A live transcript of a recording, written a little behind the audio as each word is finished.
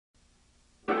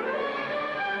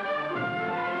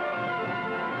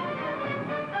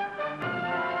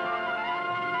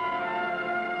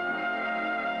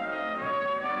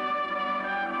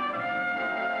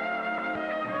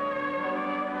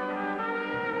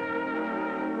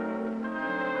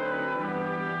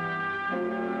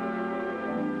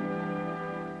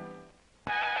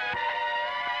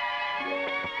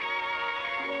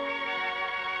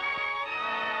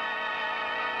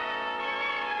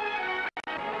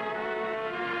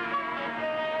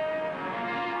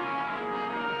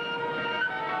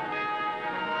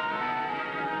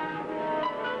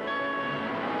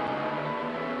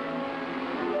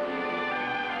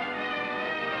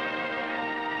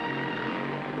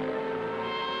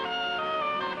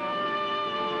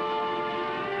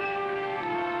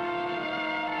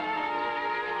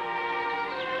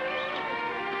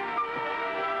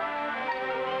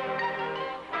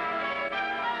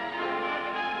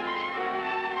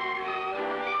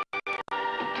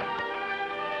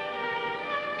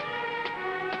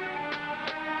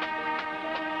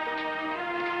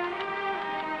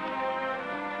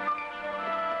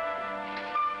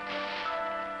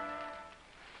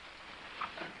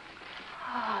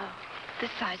The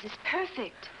size is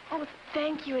perfect. Oh,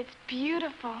 thank you. It's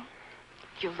beautiful.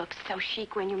 You'll look so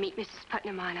chic when you meet Mrs.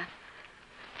 Putnam, Anna.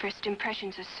 First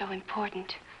impressions are so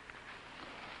important.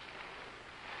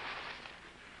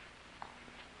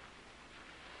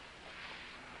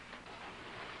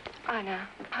 Anna,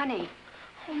 honey.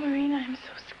 Oh, Marina, I'm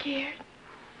so scared.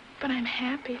 But I'm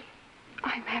happy.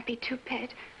 I'm happy too,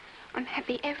 Pet. I'm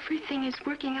happy everything is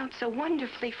working out so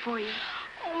wonderfully for you.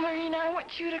 Oh, Marina, I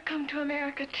want you to come to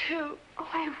America, too. Oh,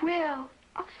 I will.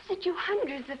 I'll visit you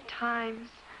hundreds of times.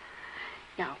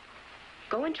 Now,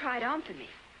 go and try it on for me.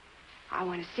 I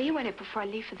want to see you in it before I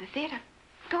leave for the theater.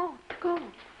 Go, go.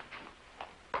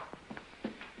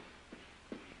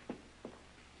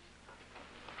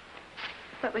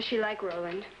 What was she like,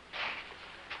 Roland?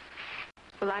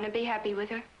 Will Anna be happy with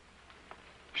her?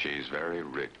 She's very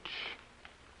rich.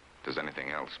 Does anything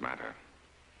else matter?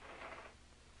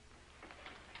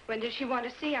 When does she want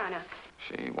to see Anna?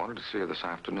 She wanted to see her this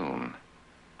afternoon.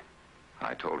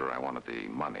 I told her I wanted the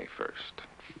money first.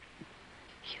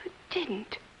 You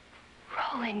didn't.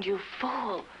 Roland, you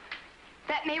fool.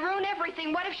 That may ruin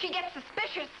everything. What if she gets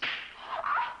suspicious?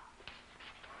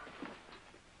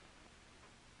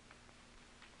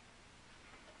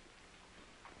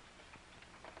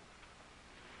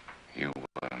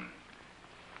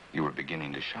 You were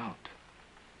beginning to shout.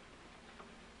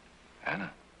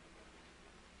 Anna.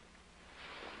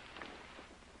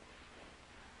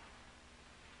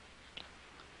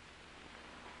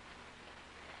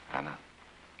 Anna.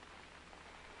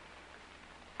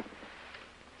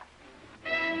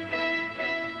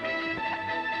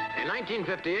 In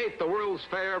 1958, the World's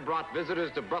Fair brought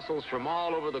visitors to Brussels from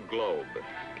all over the globe.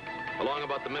 Along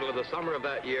about the middle of the summer of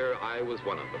that year, I was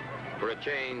one of them. For a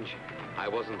change, I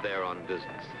wasn't there on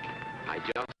business. I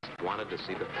just wanted to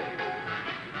see the fair.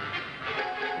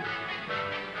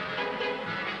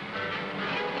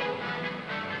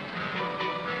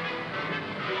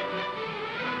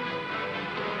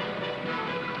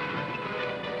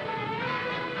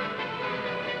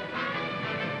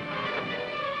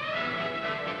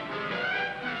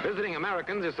 Visiting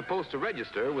Americans is supposed to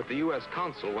register with the U.S.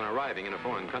 consul when arriving in a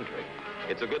foreign country.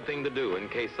 It's a good thing to do in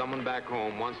case someone back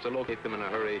home wants to locate them in a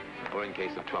hurry or in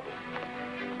case of trouble.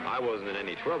 I wasn't in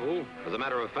any trouble. As a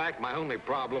matter of fact, my only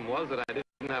problem was that I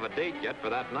didn't have a date yet for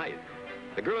that night.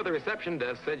 The girl at the reception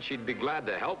desk said she'd be glad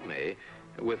to help me,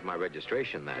 with my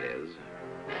registration, that is.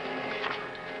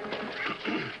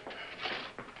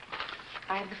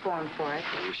 I have the form for it.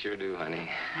 You sure do, honey.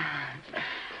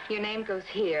 Your name goes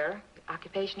here,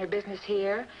 occupation or business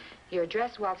here, your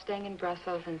address while staying in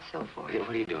Brussels, and so forth. What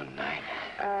are you doing tonight?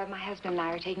 My husband and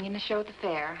I are taking in a show at the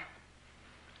fair.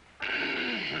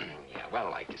 Yeah, well,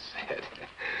 like you said.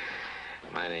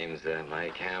 My name's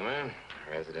Mike Hammer,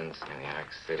 residence New York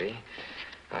City.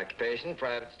 Occupation,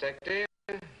 private detective.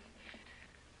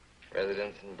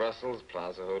 Residence in Brussels,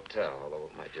 Plaza Hotel, although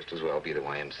it might just as well be the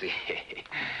YMCA.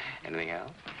 Anything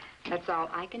else? That's all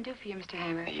I can do for you, Mr.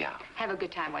 Hammer. Yeah. Have a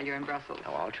good time while you're in Brussels.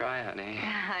 Oh, I'll try, honey.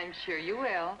 I'm sure you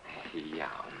will. Yeah.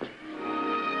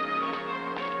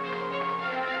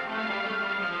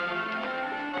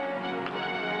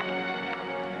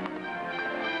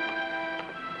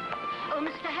 Oh,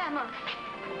 Mr. Hammer.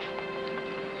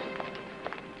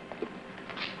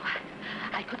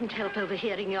 I couldn't help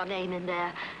overhearing your name in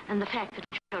there and the fact that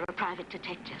you're a private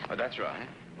detective. Oh, that's right.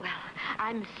 Well,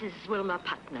 I'm Mrs. Wilma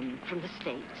Putnam from the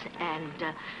States, and,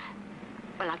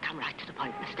 well, I'll come right to the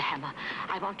point, Mr. Hammer.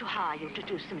 I want to hire you to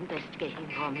do some investigating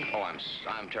for me. Oh,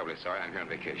 I'm terribly sorry. I'm here on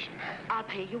vacation. I'll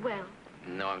pay you well.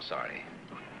 No, I'm sorry.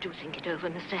 Do think it over,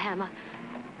 Mr. Hammer.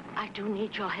 I do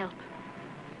need your help.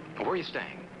 Where are you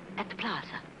staying? At the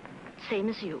plaza. Same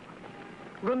as you.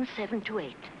 Room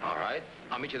 728. All right.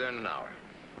 I'll meet you there in an hour.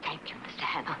 Thank you, Mr.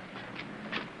 Hammer.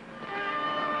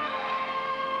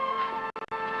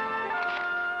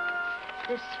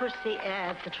 This was the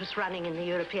ad that was running in the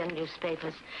European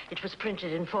newspapers. It was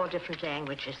printed in 4 different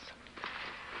languages.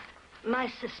 My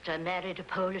sister married a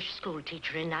Polish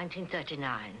schoolteacher in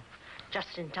 1939,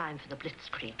 just in time for the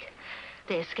Blitzkrieg.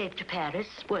 They escaped to Paris,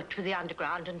 worked with the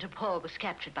underground, until Paul was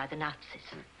captured by the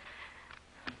Nazis.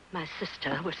 My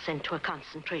sister was sent to a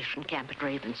concentration camp at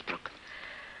Ravensbrück.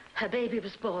 Her baby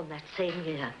was born that same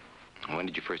year. When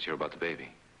did you first hear about the baby?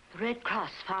 The Red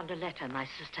Cross found a letter my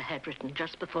sister had written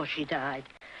just before she died.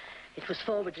 It was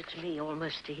forwarded to me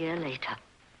almost a year later.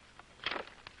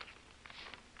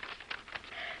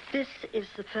 This is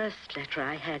the first letter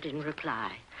I had in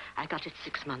reply. I got it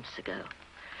 6 months ago.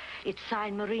 It's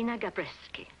signed Marina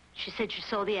Gabreski. She said she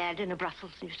saw the ad in a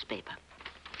Brussels newspaper.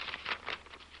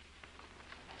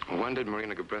 When did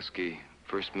Marina Gabreski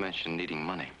first mention needing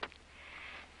money?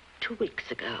 2 weeks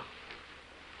ago.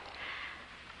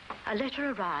 A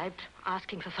letter arrived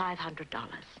asking for $500.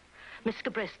 Miss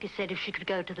Gabreski said if she could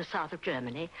go to the south of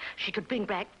Germany, she could bring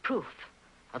back proof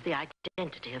of the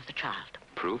identity of the child.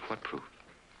 Proof? What proof?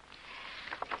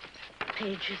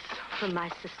 Pages from my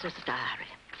sister's diary.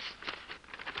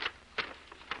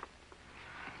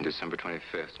 December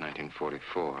 25th,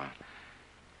 1944.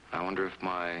 I wonder if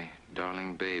my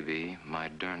darling baby, my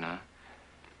Derna,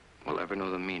 will ever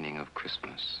know the meaning of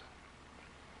Christmas.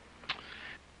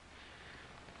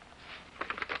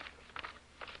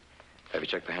 Have you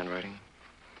checked the handwriting?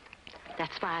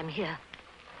 That's why I'm here.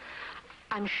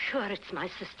 I'm sure it's my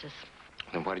sister's.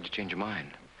 Then why did you change your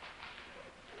mind?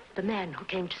 The man who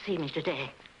came to see me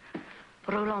today,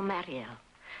 Roland Mariel,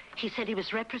 he said he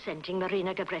was representing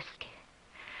Marina Gabreski.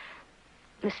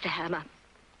 Mr. Hammer,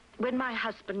 when my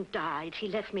husband died, he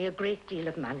left me a great deal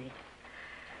of money.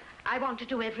 I want to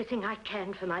do everything I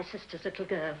can for my sister's little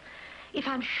girl, if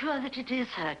I'm sure that it is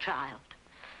her child.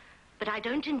 But I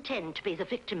don't intend to be the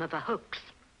victim of a hoax.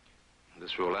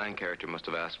 This Roland character must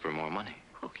have asked for more money.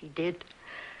 Oh, he did.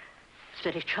 He's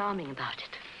very charming about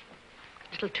it.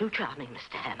 A little too charming,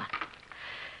 Mr. Hammer.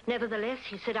 Nevertheless,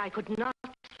 he said I could not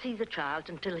see the child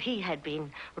until he had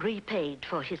been repaid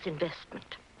for his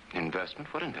investment.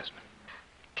 Investment? What investment?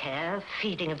 Care,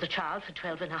 feeding of the child for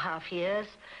 12.5 years,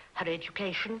 her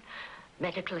education,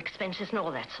 medical expenses, and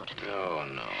all that sort of thing. Oh,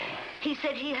 no. He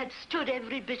said he had stood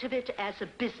every bit of it as a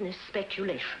business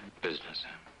speculation. Business,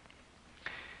 huh?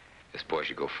 This boy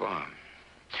should go far.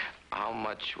 How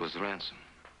much was the ransom?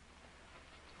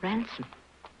 Ransom?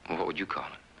 Well, what would you call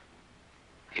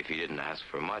it? If he didn't ask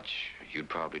for much, you'd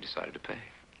probably decided to pay.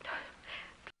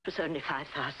 It was only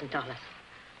 $5,000.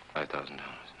 $5,000.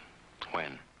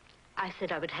 When? I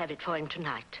said I would have it for him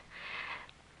tonight.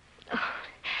 Oh,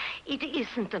 it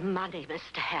isn't the money,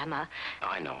 Mr. Hammer.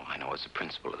 I know. It's the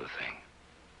principle of the thing.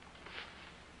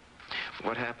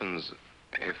 What happens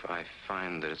if I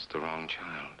find that it's the wrong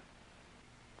child?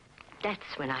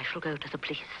 That's when I shall go to the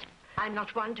police. I'm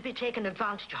not one to be taken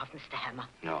advantage of, Mr. Hammer.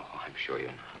 No, I'm sure you're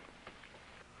not.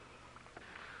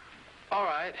 All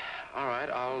right.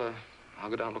 I'll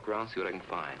go down and look around, see what I can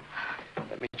find.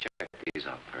 Let me check these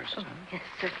out first. Oh, yes,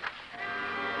 sir.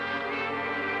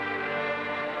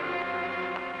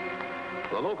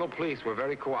 The local police were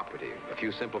very cooperative. A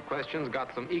few simple questions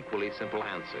got some equally simple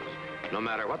answers. No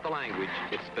matter what the language,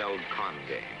 it spelled con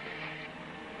game.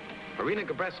 Marina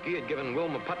Gabreski had given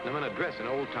Wilma Putnam an address in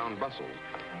Old Town Brussels.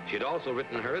 She had also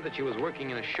written her that she was working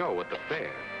in a show at the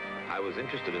fair. I was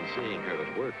interested in seeing her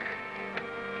at work.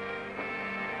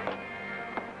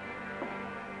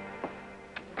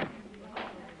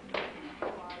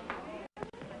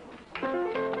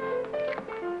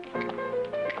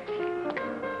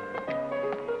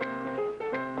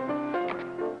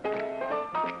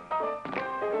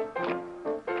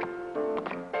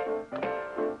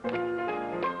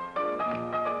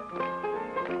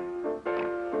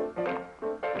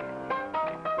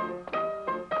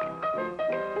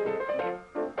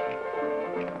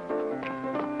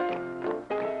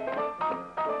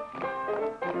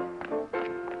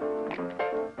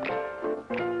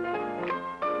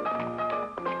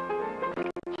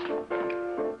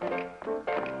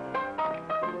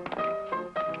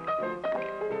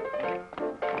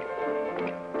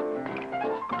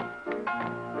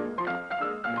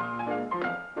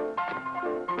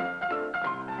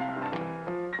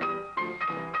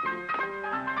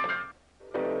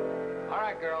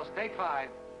 Girls, take 5.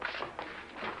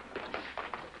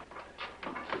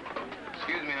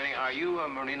 Excuse me, honey. Are you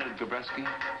Marina Gabreski?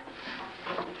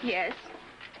 Yes.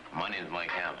 My name's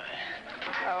Mike Hammer.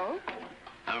 Oh?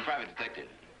 I'm a private detective.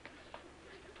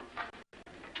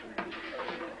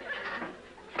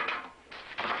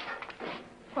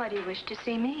 Why do you wish to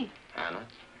see me? Anna?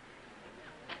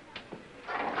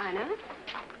 Anna?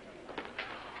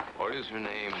 Or is her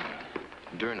name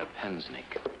Derna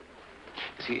Pensnick?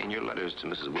 See, in your letters to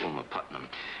Mrs. Wilma Putnam,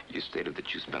 you stated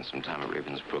that you spent some time at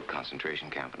Ravensbrück concentration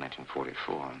camp in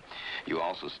 1944. You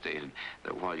also stated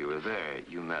that while you were there,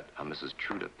 you met a Mrs.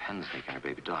 Truda Pensnick and her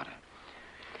baby daughter.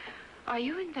 Are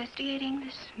you investigating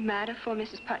this matter for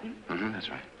Mrs. Putnam? Mm-hmm, that's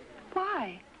right.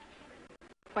 Why?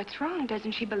 What's wrong?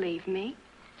 Doesn't she believe me?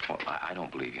 Well, I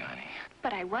don't believe you, honey.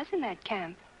 But I was in that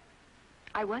camp.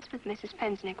 I was with Mrs.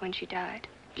 Pensnick when she died.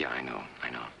 Yeah, I know.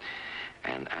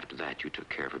 And after that, you took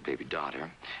care of her baby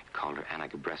daughter, called her Anna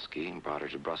Gabreski, and brought her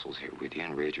to Brussels here with you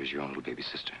and raised her as your own little baby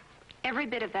sister. Every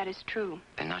bit of that is true.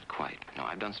 And not quite. No,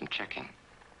 I've done some checking.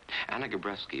 Anna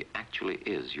Gabreski actually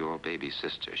is your baby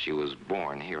sister. She was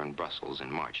born here in Brussels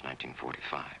in March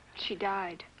 1945. She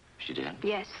died. She did?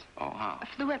 Yes. Oh, how? A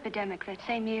flu epidemic that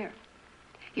same year.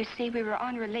 You see, we were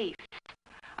on relief.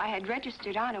 I had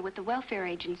registered Anna with the welfare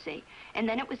agency, and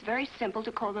then it was very simple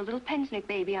to call the little Pensnick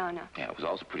baby Anna. Yeah, it was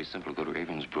also pretty simple to go to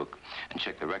Ravensbrook and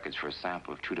check the records for a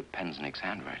sample of Truda Pensnick's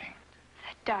handwriting.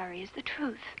 That diary is the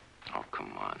truth. Oh,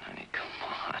 come on, honey, come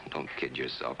on. Don't kid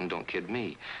yourself and don't kid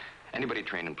me. Anybody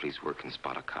trained in police work can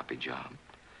spot a copy job.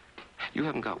 You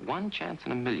haven't got one chance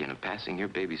in a million of passing your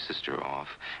baby sister off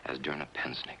as Derna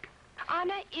Pensnick.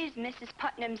 Anna is Mrs.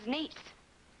 Putnam's niece,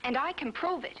 and I can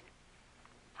prove it.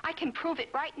 I can prove it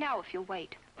right now if you'll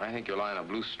wait. I think you're lying a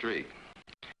blue streak.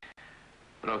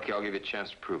 But okay, I'll give you a chance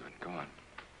to prove it. Go on.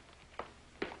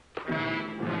 There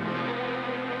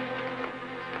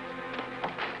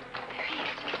he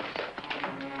is.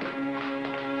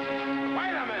 Wait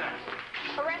a minute!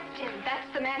 Arrest him.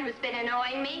 That's the man who's been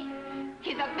annoying me.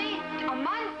 He's a beast, a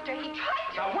monster. He tried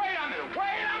to... Now, wait a minute!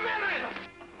 Wait a minute!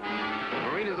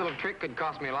 Marina's little trick could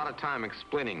cost me a lot of time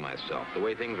explaining myself. The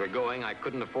way things were going, I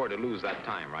couldn't afford to lose that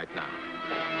time right now.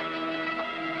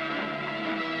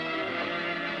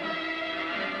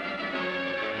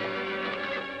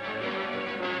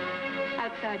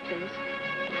 Outside, please.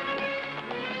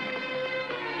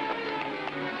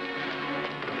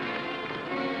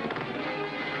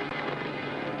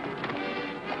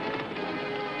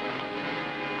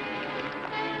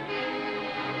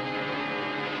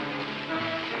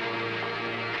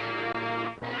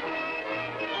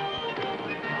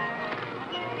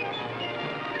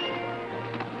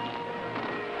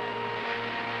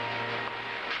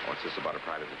 What's this about a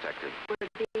private detective? We're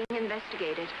being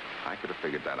investigated. I could have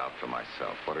figured that out for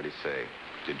myself. What did he say?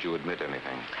 Did you admit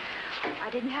anything?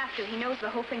 I didn't have to. He knows the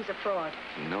whole thing's a fraud.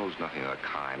 He knows nothing of the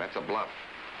kind. That's a bluff.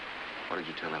 What did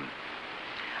you tell him?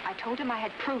 I told him I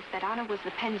had proof that Anna was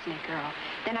the Pensnick girl.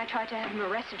 Then I tried to have him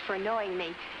arrested for annoying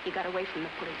me. He got away from the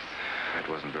police. That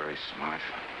wasn't very smart.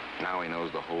 Now he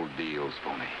knows the whole deal's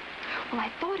phony. Well, I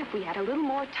thought if we had a little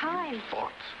more time...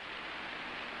 Thought.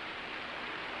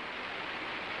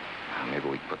 Now, maybe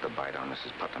we can put the bite on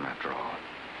Mrs. Putnam after all,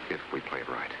 if we play it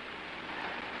right.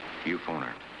 You phone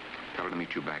her. Tell her to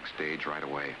meet you backstage right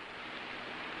away.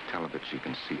 Tell her that she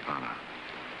can see Anna.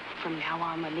 From now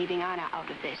on, we're leaving Anna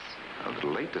out of this. A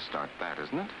little late to start that,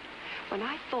 isn't it? When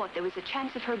I thought there was a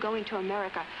chance of her going to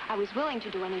America, I was willing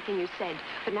to do anything you said.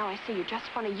 But now I see you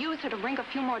just want to use her to wring a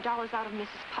few more dollars out of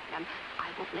Mrs. Putnam. I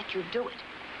won't let you do it.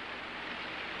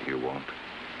 You won't?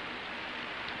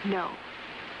 No.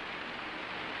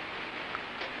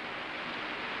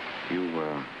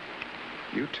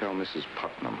 You tell Mrs.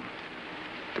 Putnam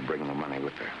to bring the money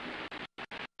with her.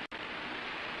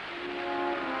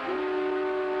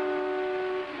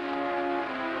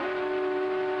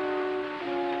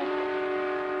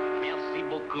 Merci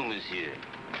beaucoup, monsieur.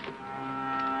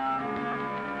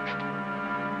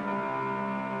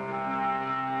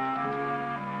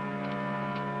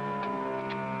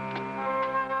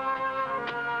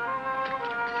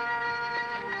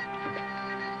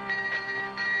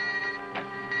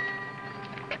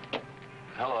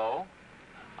 Hello.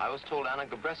 I was told Anna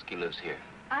Gabreski lives here.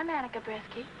 I'm Anna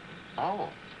Gabreski. Oh.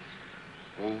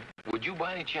 Well, would you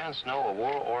by any chance know a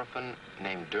war orphan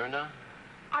named Derna?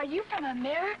 Are you from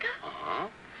America? Uh-huh.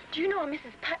 Do you know a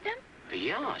Mrs. Putnam?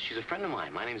 Yeah, she's a friend of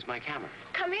mine. My name's Mike Hammer.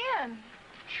 Come in.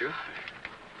 Sure.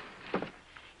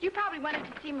 You probably wanted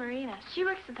to see Marina. She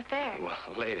works at the fair. Well,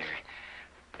 later.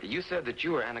 You said that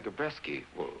you were Anna Gabreski.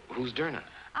 Well, who's Derna?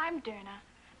 I'm Derna,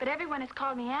 but everyone has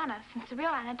called me Anna since the real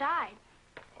Anna died.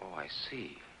 Oh, I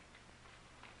see.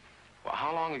 Well,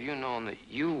 how long have you known that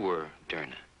you were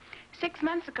Derna? 6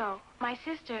 months ago, my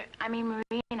sister,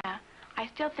 Marina, I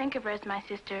still think of her as my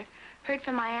sister, heard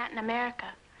from my aunt in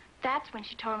America. That's when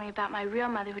she told me about my real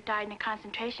mother who died in a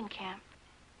concentration camp.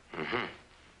 Mm-hmm.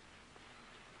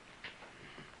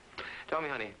 Tell me,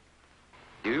 honey,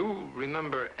 do you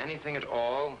remember anything at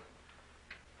all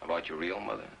about your real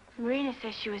mother? Marina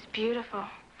says she was beautiful.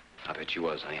 I bet she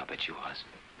was, honey. I bet she was.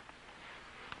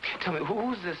 Tell me,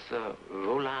 who's this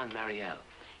Roland Mariel?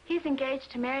 He's engaged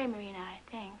to marry Marina, I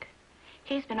think.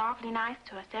 He's been awfully nice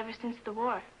to us ever since the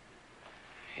war.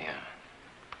 Yeah.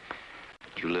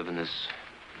 Do you live in this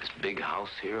big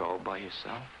house here all by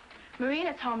yourself?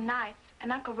 Marina's home nights,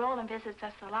 and Uncle Roland visits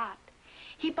us a lot.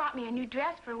 He bought me a new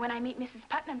dress for when I meet Mrs.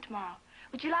 Putnam tomorrow.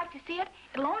 Would you like to see it?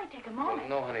 It'll only take a moment.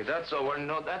 No, honey, that's all.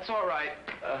 No, that's all right.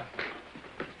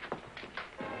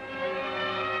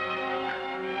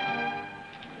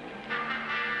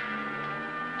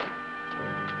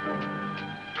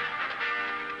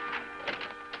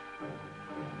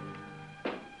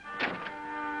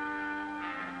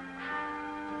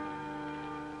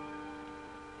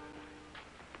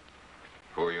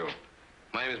 Who are you?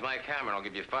 My name is Mike Hammer. I'll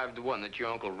give you 5 to 1 that your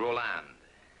Uncle Roland.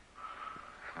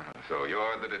 This So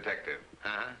you're the detective.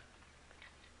 Huh?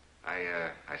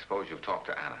 I suppose you've talked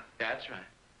to Anna. That's right.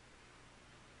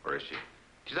 Where is she?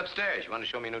 She's upstairs. She wanted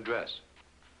to show me a new dress.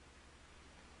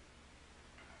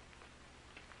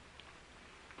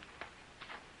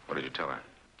 What did you tell her?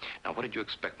 Now, what did you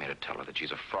expect me to tell her? That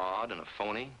she's a fraud and a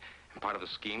phony and part of a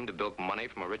scheme to bilk money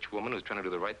from a rich woman who's trying to do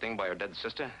the right thing by her dead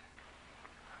sister?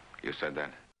 You said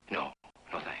that? No.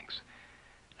 No, thanks.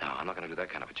 No, I'm not going to do that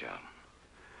kind of a job.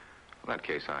 In that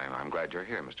case, I'm glad you're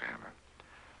here, Mr. Hammer.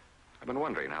 I've been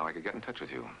wondering how I could get in touch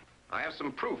with you. I have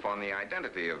some proof on the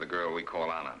identity of the girl we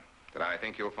call Anna that I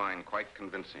think you'll find quite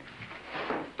convincing.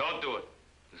 Don't do it.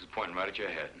 This is pointing right at your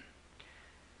head.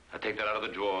 Now, take that out of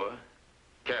the drawer,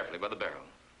 carefully by the barrel,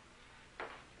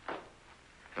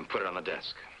 and put it on the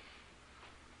desk.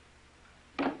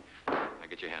 Now,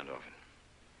 get your hand off it.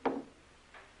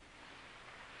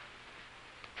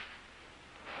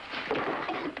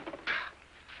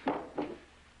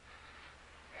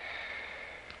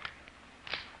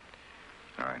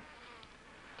 All right.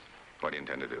 What do you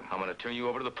intend to do? I'm going to turn you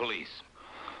over to the police.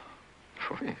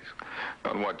 Police?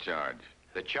 On what charge?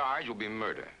 The charge will be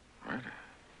murder. Murder?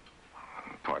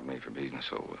 Pardon me for being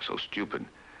so stupid.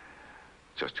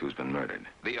 Just who's been murdered?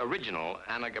 The original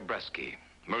Anna Gabreski,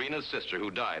 Marina's sister who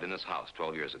died in this house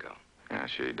 12 years ago. Yeah,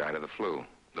 she died of the flu.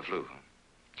 The flu.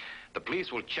 The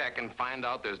police will check and find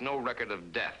out there's no record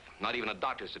of death, not even a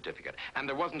doctor's certificate. And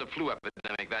there wasn't a flu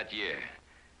epidemic that year.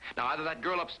 Now, either that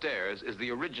girl upstairs is the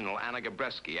original Anna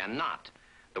Gabreski and not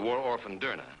the war orphan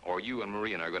Derna, or you and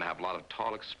Marina are going to have a lot of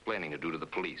tall explaining to do to the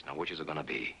police. Now, which is it going to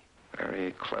be?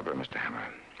 Very clever, Mr. Hammer.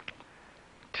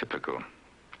 Typical.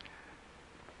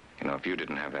 You know, if you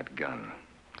didn't have that gun,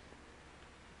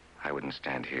 I wouldn't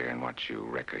stand here and watch you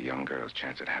wreck a young girl's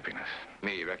chance at happiness.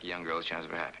 Me wreck a young girl's chance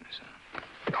of happiness, huh?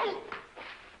 Oh!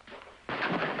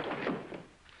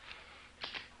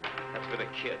 That's for the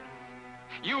kid.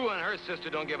 You and her sister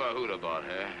don't give a hoot about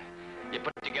her. You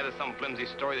put together some flimsy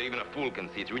story that even a fool can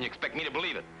see through, and you expect me to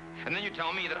believe it. And then you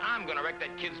tell me that I'm going to wreck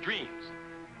that kid's dreams.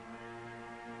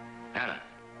 Anna.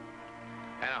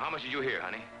 Anna, how much did you hear,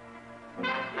 honey?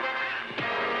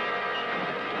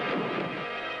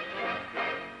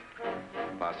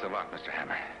 Lots of luck, Mr.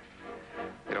 Hammer.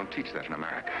 They don't teach that in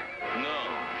America. No.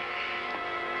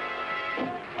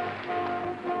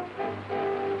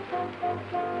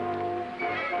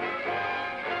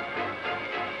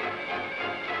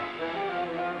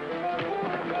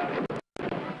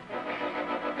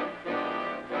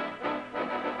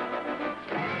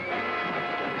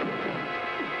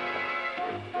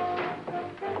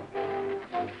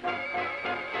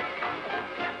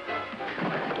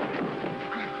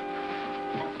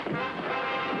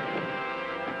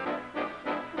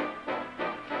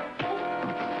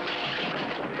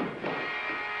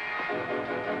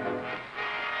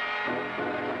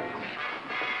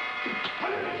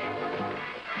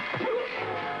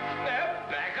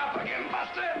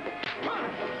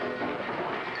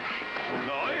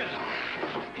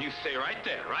 Stay right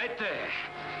there, right there.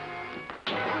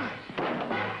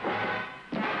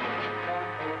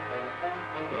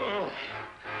 Oh,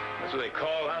 that's what they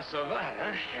call la savate,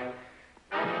 huh?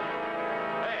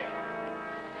 Hey.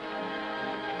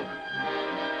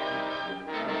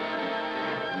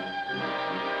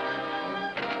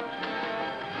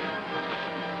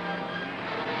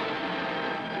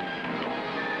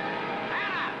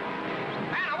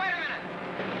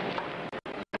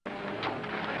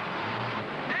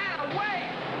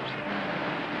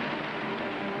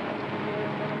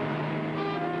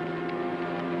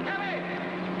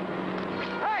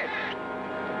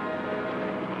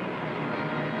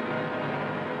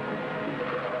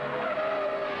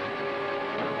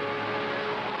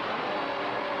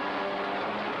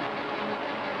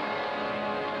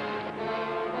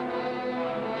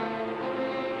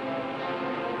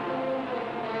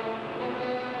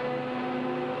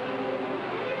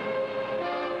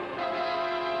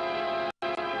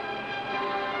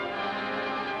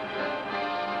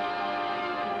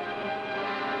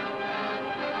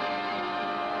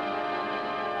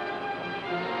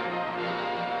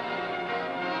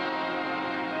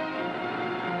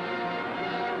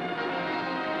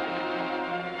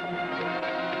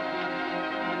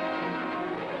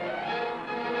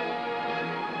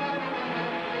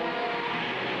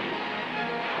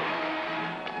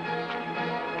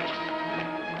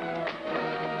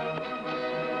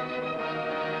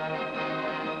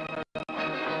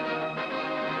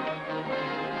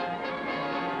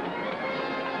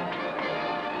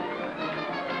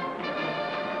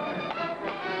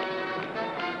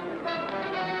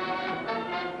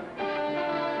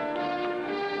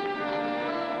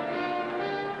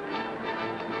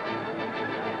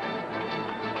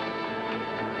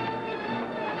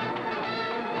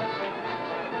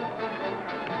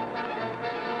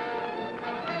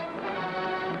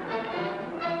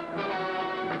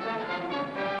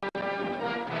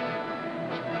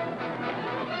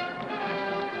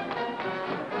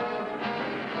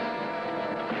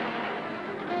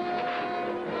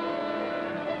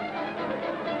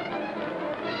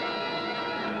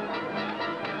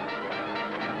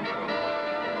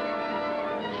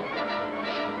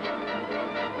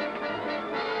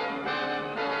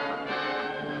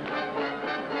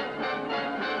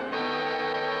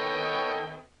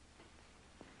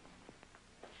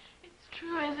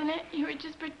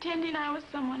 pretending I was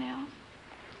someone else.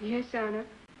 Yes, Anna.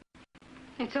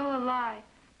 It's all a lie.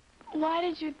 Why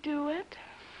did you do it?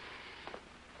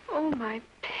 Oh, my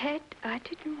pet, I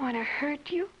didn't want to hurt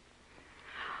you.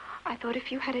 I thought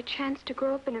if you had a chance to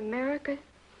grow up in America,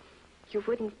 you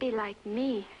wouldn't be like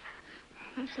me.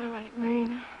 That's all right,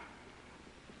 Marina.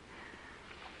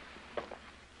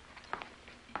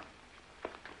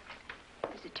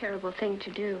 It's a terrible thing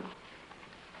to do.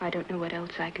 I don't know what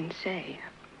else I can say.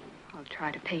 I'll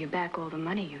try to pay you back all the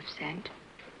money you've sent.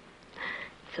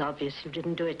 It's obvious you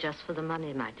didn't do it just for the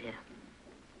money, my dear.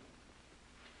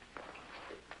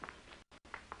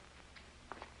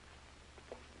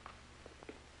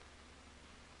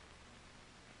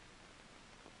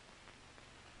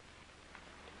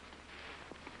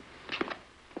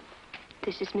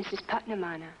 This is Mrs. Putnam,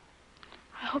 Anna.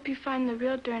 I hope you find the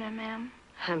real Derna, ma'am.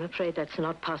 I'm afraid that's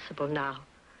not possible now.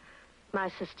 My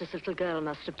sister's little girl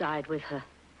must have died with her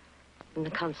in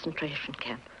the concentration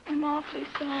camp. I'm awfully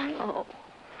sorry. Oh.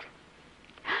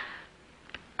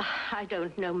 I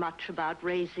don't know much about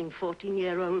raising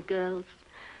 14-year-old girls.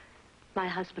 My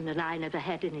husband and I never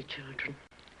had any children.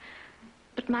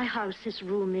 But my house is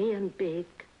roomy and big.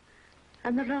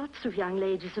 And there are lots of young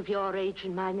ladies of your age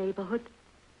in my neighborhood.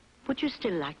 Would you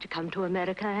still like to come to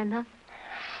America, Anna?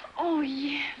 Oh,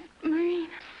 yes, Marina.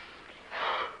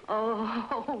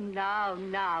 Oh,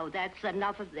 now, that's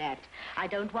enough of that. I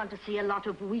don't want to see a lot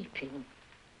of weeping.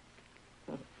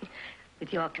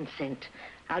 With your consent,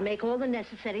 I'll make all the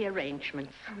necessary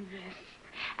arrangements. Oh, yes.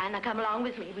 Anna, come along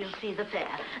with me. We'll see the fair.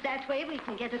 That way we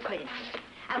can get acquainted.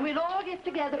 And we'll all get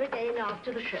together again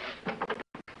after the show.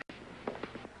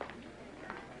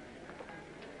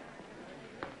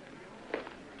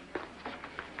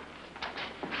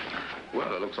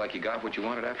 Well, it looks like you got what you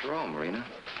wanted after all, Marina.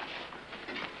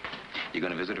 You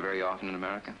going to visit her very often in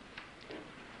America?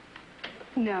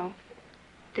 No.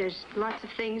 There's lots of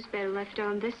things better left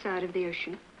on this side of the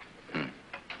ocean.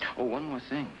 Oh, one more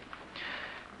thing.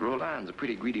 Roland's a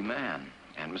pretty greedy man,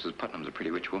 and Mrs. Putnam's a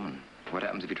pretty rich woman. What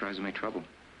happens if he tries to make trouble?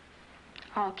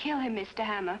 I'll kill him, Mr.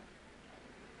 Hammer.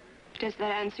 Does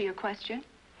that answer your question?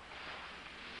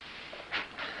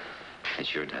 It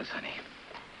sure does, honey.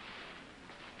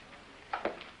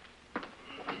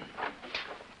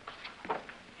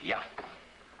 Yeah.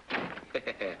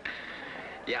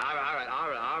 Yeah,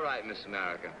 all right, Miss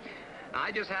America.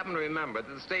 I just happen to remember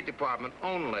that the State Department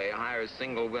only hires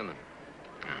single women.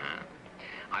 Uh-huh.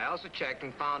 I also checked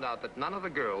and found out that none of the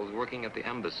girls working at the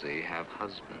embassy have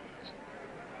husbands.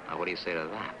 Now, what do you say to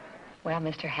that? Well,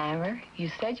 Mr. Hammer, you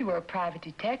said you were a private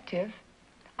detective.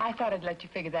 I thought I'd let you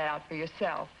figure that out for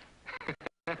yourself.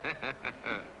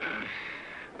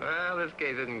 Well, this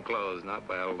case isn't closed, not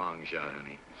by a long shot,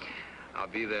 honey. I'll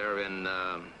be there in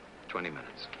 20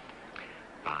 minutes.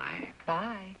 Bye.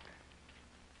 Bye.